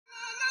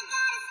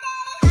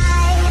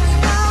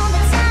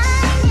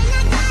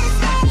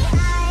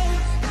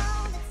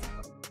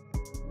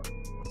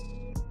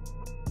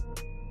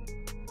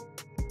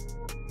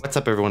What's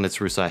up, everyone? It's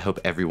Russo. I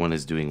hope everyone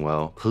is doing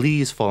well.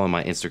 Please follow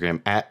my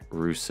Instagram at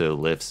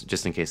RussoLifts,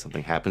 just in case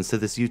something happens to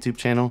this YouTube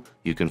channel.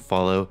 You can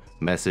follow,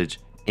 message,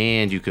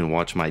 and you can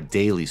watch my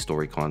daily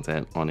story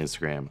content on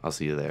Instagram. I'll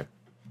see you there.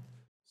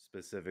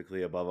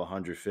 Specifically above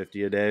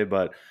 150 a day,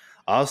 but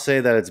I'll say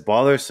that it's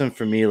bothersome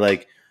for me,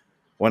 like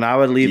when I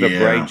would leave a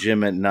bright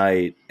gym at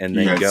night and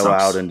then go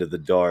out into the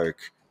dark.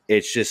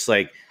 It's just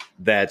like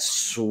that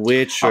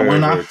switch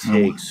over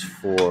takes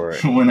for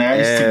when I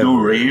used to go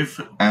rave,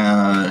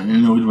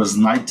 it was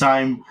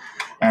nighttime,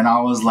 and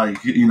I was like,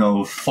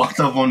 fucked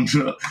up on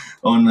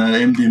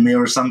MDMA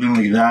or something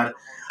like that.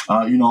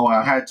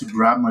 I had to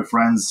grab my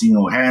friends,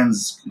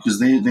 hands, because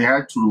they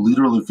had to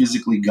literally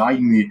physically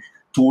guide me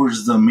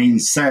towards the main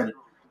set,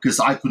 because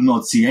I could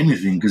not see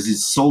anything because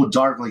it's so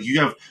dark. Like, you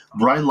have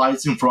bright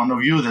lights in front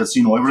of you that's,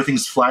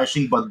 everything's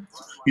flashing, but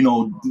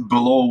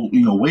below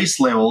waist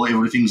level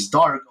everything's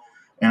dark,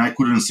 and I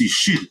couldn't see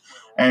shit.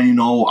 And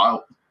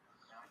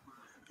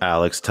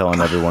Alex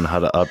telling everyone how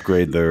to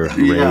upgrade their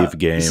rave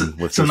game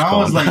with so now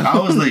I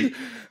was like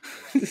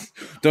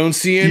don't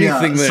see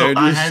anything there.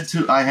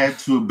 So I had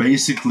to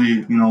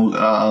basically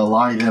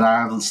lie that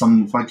I have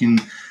some fucking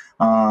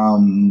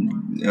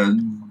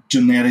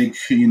genetic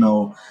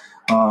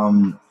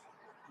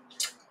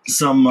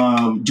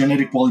some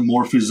genetic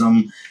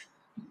polymorphism.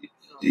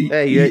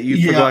 Hey,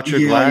 you forgot your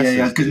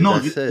glasses.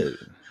 That's it.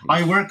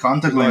 I wear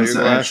contact lenses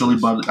actually,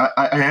 but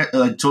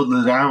I told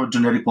that I have a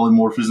genetic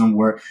polymorphism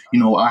where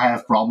I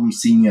have problems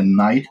seeing at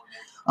night,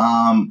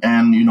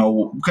 and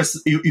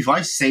because if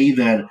I say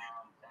that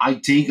I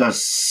take a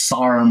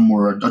SARM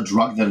or a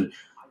drug that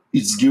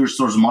it's geared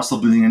towards muscle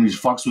building and it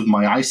fucks with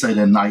my eyesight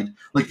at night,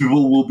 like,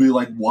 people will be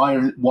like, why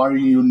are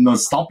you not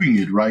stopping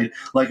it, right?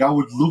 Like, I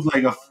would look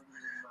like a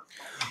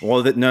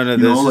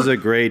this is a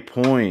great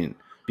point,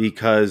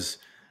 because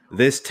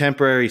this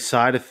temporary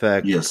side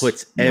effect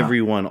puts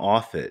everyone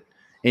off it.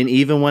 And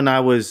even when I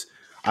was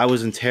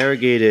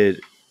interrogated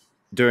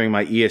during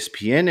my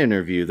ESPN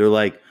interview, they're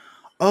like,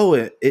 "Oh,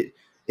 it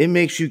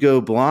makes you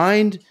go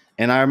blind."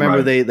 And I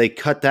remember they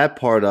cut that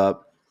part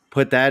up,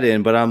 put that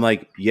in, but I'm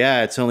like,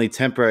 "Yeah, it's only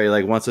temporary.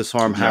 Like, once the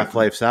SARM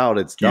half-life's out,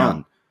 it's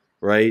done."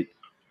 Right?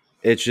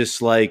 It's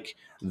just like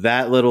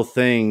that little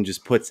thing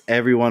just puts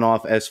everyone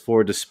off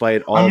S4,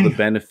 despite all the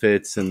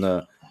benefits and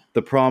the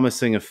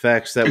promising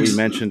effects that we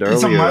mentioned earlier.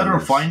 It's a matter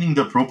of finding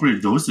the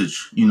appropriate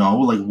dosage,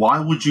 like, why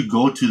would you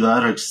go to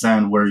that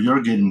extent where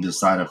you're getting the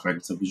side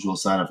effects, the visual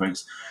side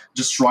effects?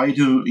 Just try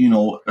to,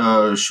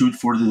 shoot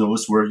for the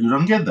dose where you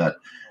don't get that.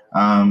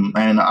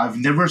 And I've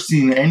never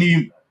seen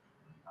any...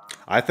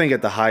 I think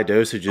at the high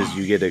dosages,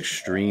 you get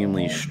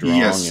extremely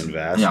strong and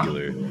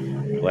vascular.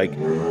 Like,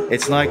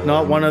 it's like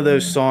not one of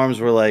those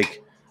SARMs where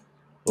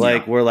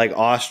we're like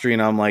Austrian,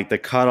 I'm like, the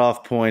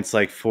cutoff point's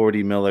like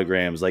 40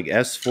 milligrams. Like,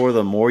 S4,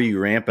 the more you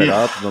ramp it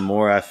up, the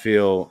more I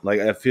feel like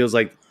it feels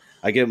like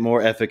I get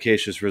more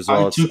efficacious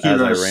results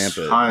as I ramp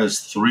it. High as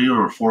 300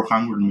 or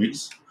 400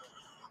 mgs.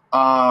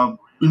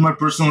 In my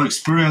personal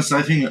experience,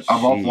 I think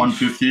about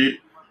 150.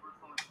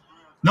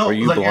 No, are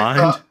you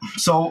blind?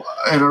 So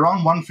at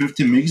around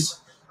 150 mgs,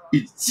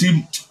 it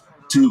seemed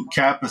to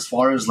cap as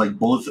far as like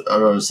both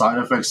side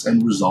effects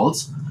and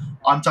results.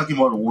 I'm talking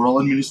about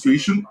oral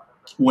administration.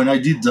 When I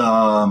did the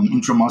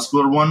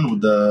intramuscular one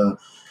with the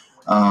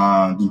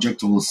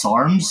injectable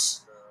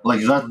Sarms,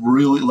 like, that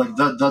really, like,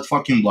 that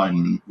fucking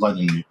blinded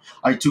me.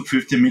 I took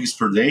 50 mgs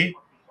per day,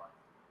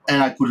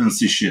 and I couldn't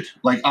see shit.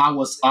 Like,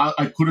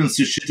 I couldn't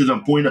see shit to the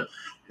point that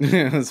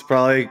it's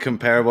probably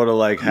comparable to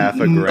like half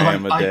a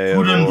gram a day. I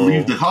couldn't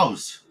leave the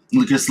house.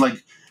 Because,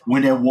 like,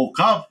 when I woke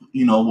up,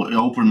 I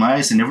opened my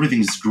eyes and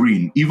everything's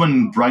green, even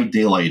in bright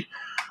daylight.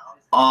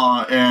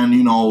 And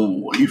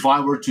if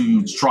I were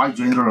to try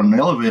to enter an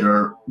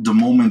elevator, the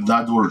moment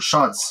that door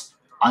shuts,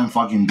 I'm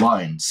fucking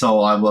blind.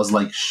 So I was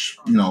like,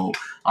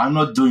 I'm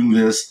not doing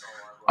this.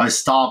 I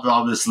stopped,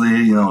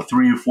 obviously,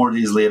 3 or 4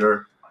 days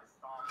later.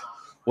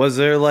 Was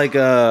there like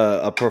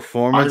a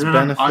performance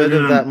benefit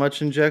of that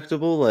much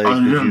injectable? Like,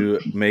 did you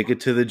make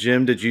it to the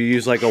gym? Did you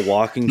use like a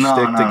walking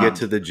stick to get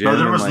to the gym? No,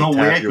 there was and, no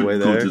way I could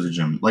go to the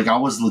gym. Like, I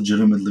was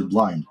legitimately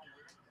blind.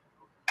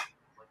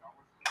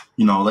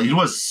 Like, it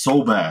was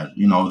so bad.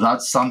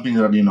 That's something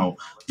that,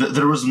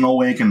 there was no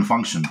way I can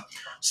function.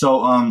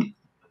 So,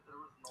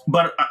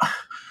 but,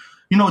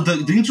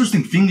 the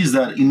interesting thing is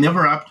that it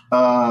never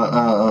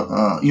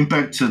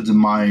impacted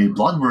my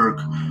blood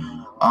work.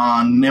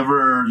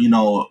 Never,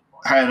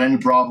 had any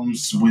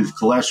problems with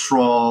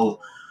cholesterol,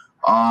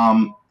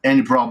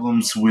 any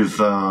problems with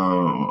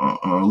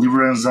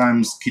liver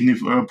enzymes, kidney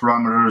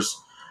parameters.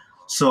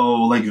 So,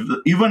 like,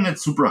 even at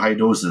super high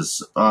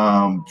doses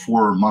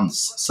for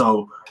months.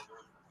 So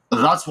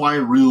that's why I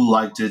really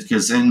liked it,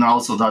 and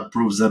also that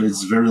proves that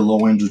it's very low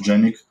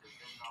androgenic,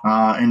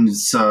 and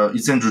its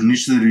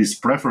androgenicity is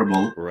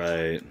preferable.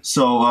 Right.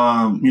 So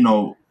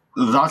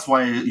that's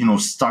why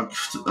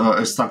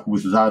I stuck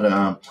with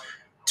that.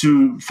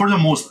 For the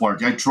most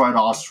part, I tried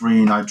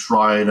Austrian, I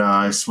tried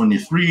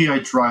S23, I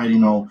tried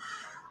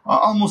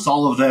almost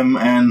all of them,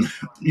 and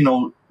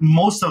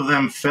most of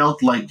them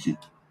felt like.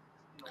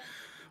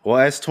 Well,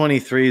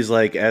 S23 is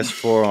like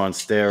S4 on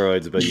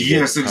steroids, but you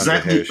Yes, get tons of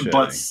exactly. hair shedding.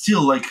 But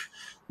still, like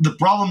the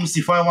problem is,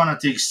 if I want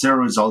to take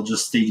steroids, I'll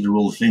just take the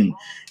real thing.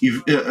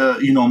 If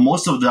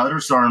most of the other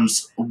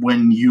SARMs,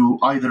 when you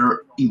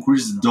either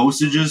increase the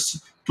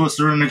dosages to a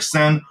certain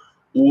extent,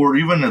 or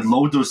even at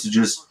low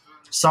dosages,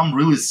 some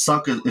really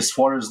suck as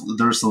far as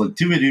their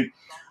selectivity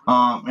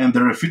and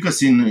their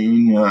efficacy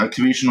in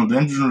activation of the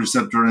androgen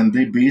receptor, and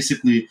they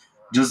basically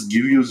just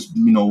give you,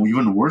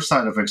 even worse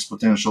side effects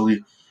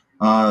potentially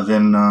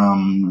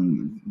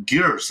than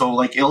gear. So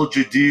like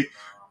LGD.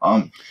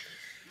 Um,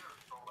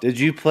 Did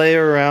you play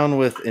around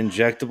with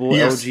injectable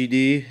yes,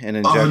 LGD and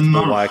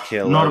injectable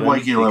not a YK11?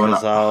 YK11.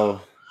 Because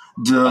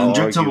The I'll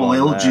argue injectable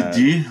on that.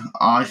 LGD,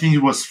 I think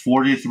it was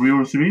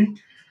 4303.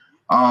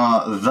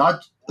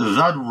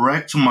 That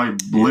wrecked my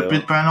Yeah.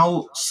 lipid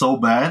panel so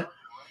bad.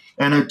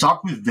 And I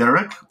talked with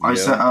Derek. I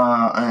said,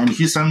 Yeah. and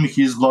he sent me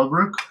his blood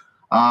work,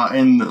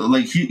 and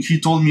like he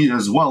told me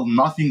as well,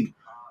 nothing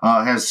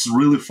has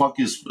really fucked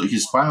his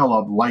spinal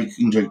up like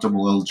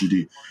injectable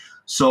LGD.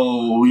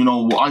 So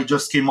I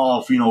just came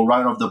off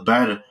right off the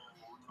bat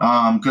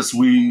because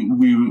we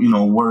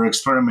were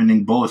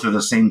experimenting both at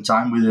the same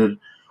time with it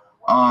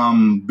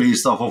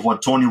based off of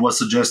what Tony was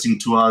suggesting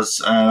to us,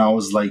 and I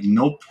was like,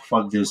 nope,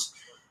 fuck this.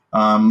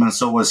 And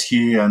so was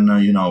he, and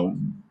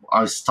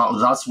I stopped.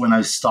 That's when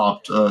I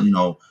stopped,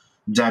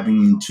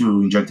 dabbing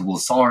into injectable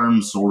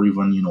SARMs or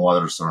even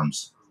other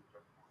SARMs.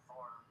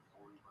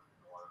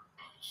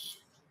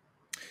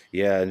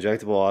 Yeah,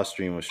 injectable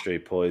Ostrine was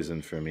straight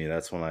poison for me.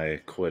 That's when I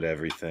quit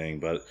everything.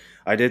 But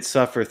I did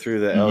suffer through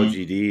the Mm-hmm.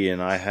 LGD,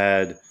 and I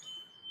had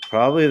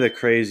probably the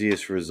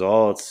craziest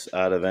results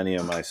out of any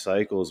of my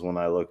cycles when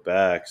I look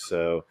back.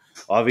 So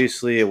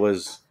obviously, it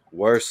was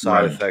worse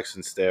side Right. effects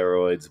than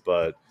steroids,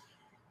 but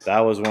that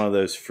was one of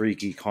those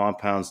freaky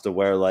compounds to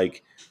where,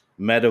 like,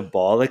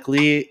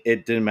 metabolically,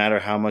 it didn't matter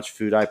how much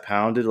food I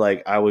pounded.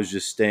 Like, I was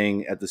just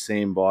staying at the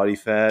same body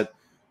fat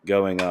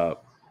going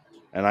up,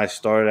 and I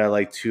started at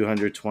like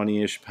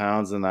 220-ish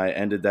pounds, and I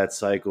ended that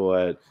cycle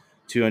at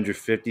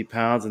 250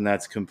 pounds, and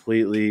that's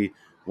completely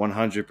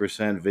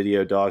 100%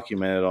 video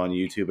documented on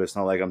YouTube. It's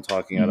not like I'm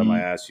talking out of my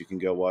Mm-hmm. ass. You can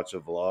go watch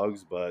the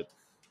vlogs, but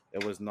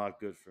it was not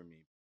good for me.